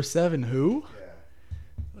Set number 7. Who?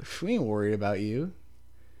 Yeah. We ain't worried about you.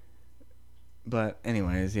 But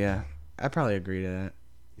anyways, yeah, I probably agree to that.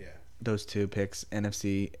 Yeah. Those two picks: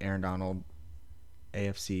 NFC, Aaron Donald;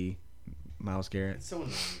 AFC, Myles Garrett. It's so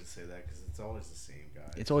annoying to say that because it's always the same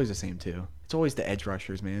guy. It's always the same too. It's always the edge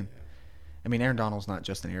rushers, man. Yeah. I mean, Aaron Donald's not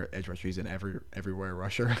just an edge rusher; he's an everywhere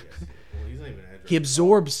rusher. Yes, well, he's not even an edge rusher. He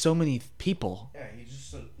absorbs so many people. Yeah, he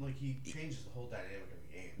just he changes the whole dynamic of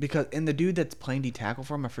the game. Because the dude that's playing D tackle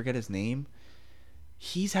for him, I forget his name.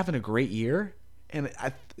 He's having a great year, and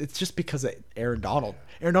it's just because of Aaron Donald.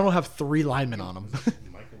 Yeah. Aaron Donald have 3 linemen on him.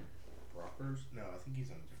 Michael Brockers? No, I think he's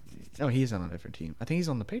on a different team. No, he's on a different team. I think he's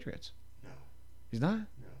on the Patriots. No, he's not.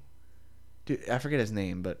 No, dude, I forget his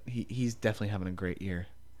name, but he's definitely having a great year.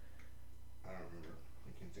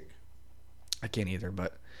 I can't either,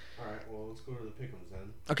 but. All right, well, let's go to the pick'ems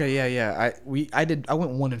then. Okay, yeah. I went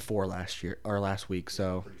 1-4 last week,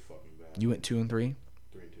 so. Pretty fucking bad. You went 2-3. 3-2.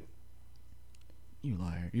 You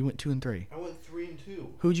liar! You went 2-3. I went 3-2.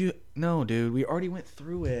 Who'd you? No, dude. We already went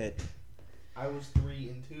through it. I was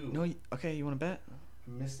 3-2. No. Okay, you want to bet?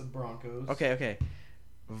 I missed the Broncos. Okay.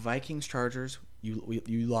 Vikings, Chargers. You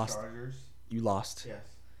lost. Chargers. You lost. Yes.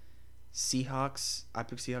 Seahawks. I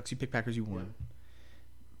picked Seahawks. You picked Packers. You won. Yep.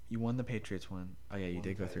 You won the Patriots one. Oh yeah, you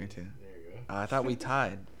did go 3-2. There you go. I thought we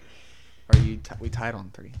tied. Or we tied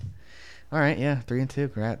on 3. All right, yeah,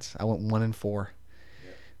 3-2. Congrats. I went 1-4.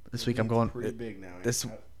 Yep. This week I'm going pretty big now.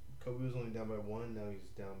 Kobe was only down by 1. Now he's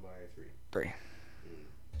down by 3. 3.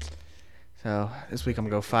 So this week I'm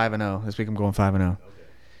gonna go 5-0. This week I'm going 5-0. Okay.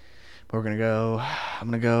 But we're gonna go. I'm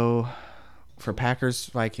gonna go for Packers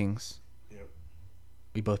Vikings. Yep.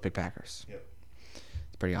 We both pick Packers. Yep.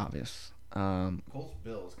 It's pretty obvious. Colts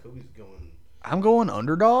Bills. Kobe's going. I'm going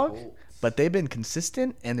underdog, Colts. but they've been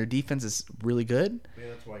consistent and their defense is really good. Yeah,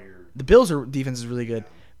 that's why you're. The Bills' defense is really good,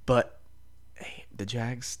 Yeah. but hey, the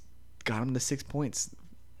Jags got them to 6 points.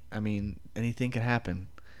 I mean, anything can happen.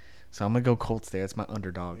 So I'm gonna go Colts there. It's my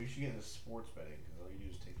underdog. You should get into sports betting because all you do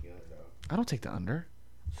is take the underdog. I don't take the under.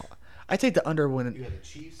 I take the under when. You got the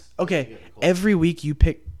Chiefs. Okay, You got the Colts. every week you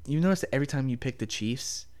pick. You notice that every time you pick the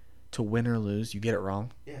Chiefs to win or lose, you get it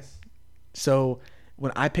wrong. Yes. So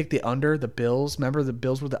when I picked the under, the Bills. Remember the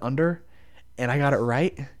Bills were the under, and I got it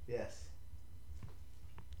right. Yes.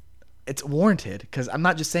 It's warranted because I'm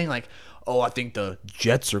not just saying like, oh, I think the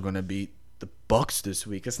Jets are gonna beat the Bucks this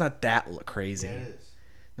week. It's not that crazy. Yeah, it is.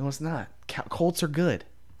 No, it's not. Colts are good.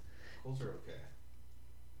 Colts are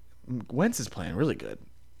okay. Wentz is playing really good,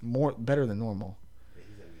 better than normal.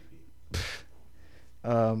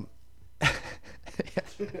 Yeah,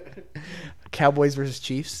 he's MVP. Cowboys versus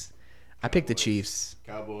Chiefs. I picked the Cowboys. Chiefs.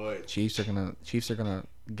 Cowboys. Chiefs are gonna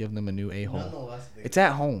give them a new a-hole. Nonetheless, I think It's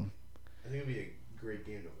at home. I think it'll be a great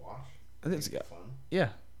game to watch. I think it's It'll be fun. Yeah,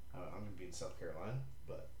 I'm gonna be in South Carolina,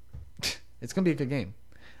 but it's gonna be a good game.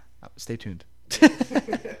 Stay tuned.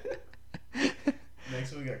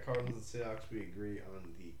 next we got Cardinals and Seahawks. We agree on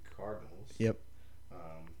the Cardinals. Yep.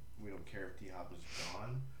 We don't care if D-Hop is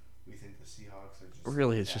gone. We think the Seahawks are just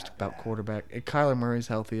Really, it's just about quarterback. If Kyler Murray's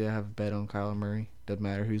healthy, I have a bet on Kyler Murray. Doesn't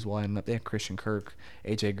matter who's lining up. They have Christian Kirk,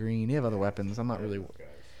 AJ Green. They have other weapons. I'm not really. Guys.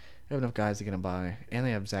 They have enough guys to get them by, and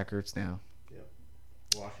they have Zach Ertz now. Yep.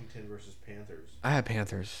 Washington versus Panthers. I have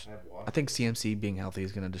Panthers. I have Washington. I think CMC being healthy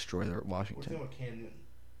is going to destroy their What do you Washington. think about Cam Newton?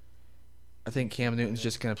 I think Cam Newton's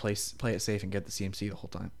just going to play it safe and get the CMC the whole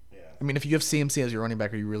time. Yeah. I mean, if you have CMC as your running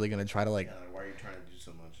back, are you really going to try to like? Yeah, why are you trying to do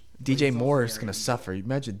so much? DJ He's Moore also is going to very- suffer. You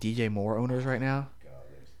imagine DJ Moore owners right now. God,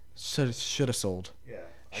 Should have sold. yeah.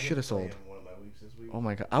 I Shoulda get to play sold. him in one of my weeks this week. Oh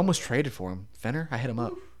my god! I almost traded for him. Fenner, I hit him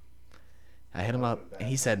up. I hit him up, and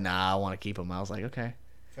he said, "Nah, I want to keep him." I was like, "Okay."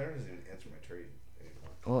 Fenner doesn't even answer my trade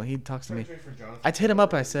anymore. Well, he talks to me. Trade for Jonathan I hit him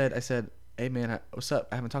up and Taylor. I said, "Hey man, what's up?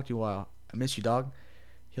 I haven't talked to you in a while. I miss you, dog."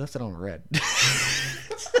 He left it on red.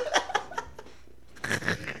 That's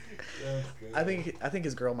good. I think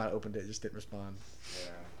his girl might have opened it, just didn't respond.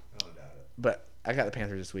 Yeah, I don't doubt it. But I got the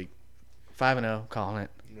Panthers this week, 5-0, calling it.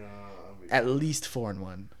 No, I'm At least 4-1. I'm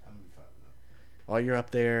fine. While you're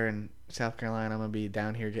up there in South Carolina, I'm gonna be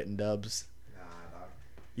down here getting dubs. Nah, dog.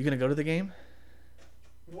 You gonna go to the game?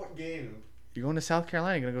 What game? You're going to South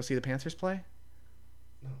Carolina? You gonna go see the Panthers play?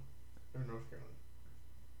 No, they're in North Carolina.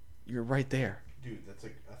 You're right there. Dude, that's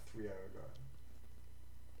like a 3-hour drive.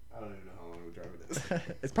 I don't even know how long of a drive it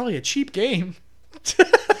is. It's probably a cheap game.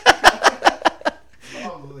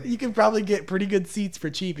 Probably. You can probably get pretty good seats for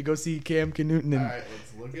cheap to go see Cam Newton. And Alright,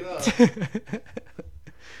 let's look it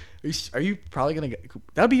up. Are you probably gonna get?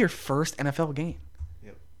 That'll be your first NFL game.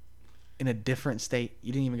 Yep. In a different state.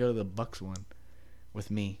 You didn't even go to the Bucks one with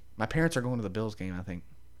me. My parents are going to the Bills game. I think.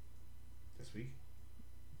 This week?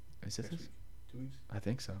 Is this? Next week? 2 weeks? I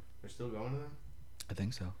think so. They're still going to them? I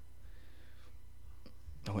think so. I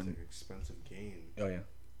It's wouldn't. an expensive game. Oh yeah.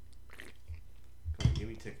 Come on, give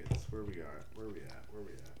me tickets. Where we at? Where we at?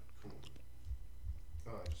 Come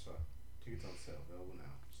on. Oh, I just saw tickets on sale. Available now.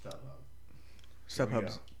 Here we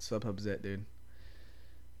Subhub's it, dude.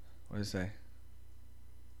 What does it say?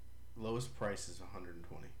 Lowest price is $120.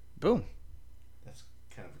 Boom. That's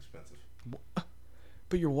kind of expensive.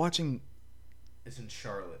 But you're watching. It's in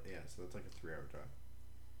Charlotte, yeah, so that's like a 3-hour drive.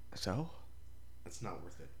 So That's not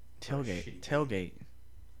worth it. It's not a shitty tailgate. game.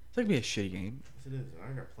 It's like be a shitty game. Yes, it is.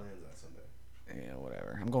 I got plans that Sunday. Yeah,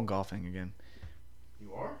 whatever. I'm going golfing again.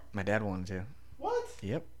 You are? My dad wanted to. What?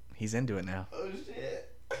 Yep, he's into it now. Oh shit.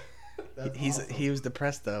 That's awesome. He was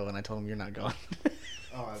depressed though, and I told him you're not going.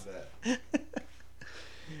 Oh, I bet.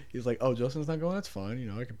 He was like, "Oh, Justin's not going. That's fine. You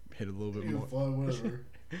know, I can hit a little bit more." Fun, whatever.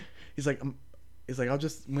 He's like, I'll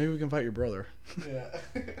just maybe we can fight your brother. Yeah.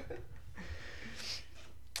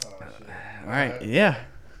 Oh, shit. All right, yeah.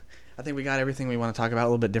 I think we got everything we want to talk about. A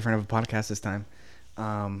little bit different of a podcast this time.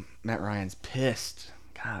 Matt Ryan's pissed.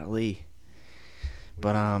 Golly.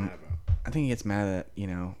 But I think he gets mad that, you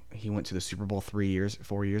know, he went to the Super Bowl 4 years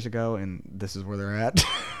ago, and this is where they're at.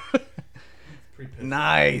 Pretty pissed.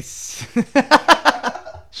 Nice.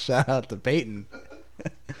 Shout out to Peyton.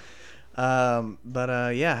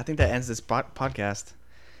 Yeah, I think that ends this podcast.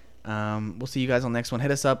 We'll see you guys on the next one. Hit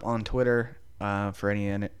us up on Twitter for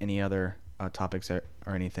any other topics or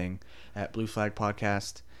anything at Blue Flag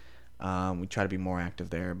Podcast. We try to be more active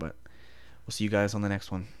there, but we'll see you guys on the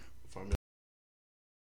next one.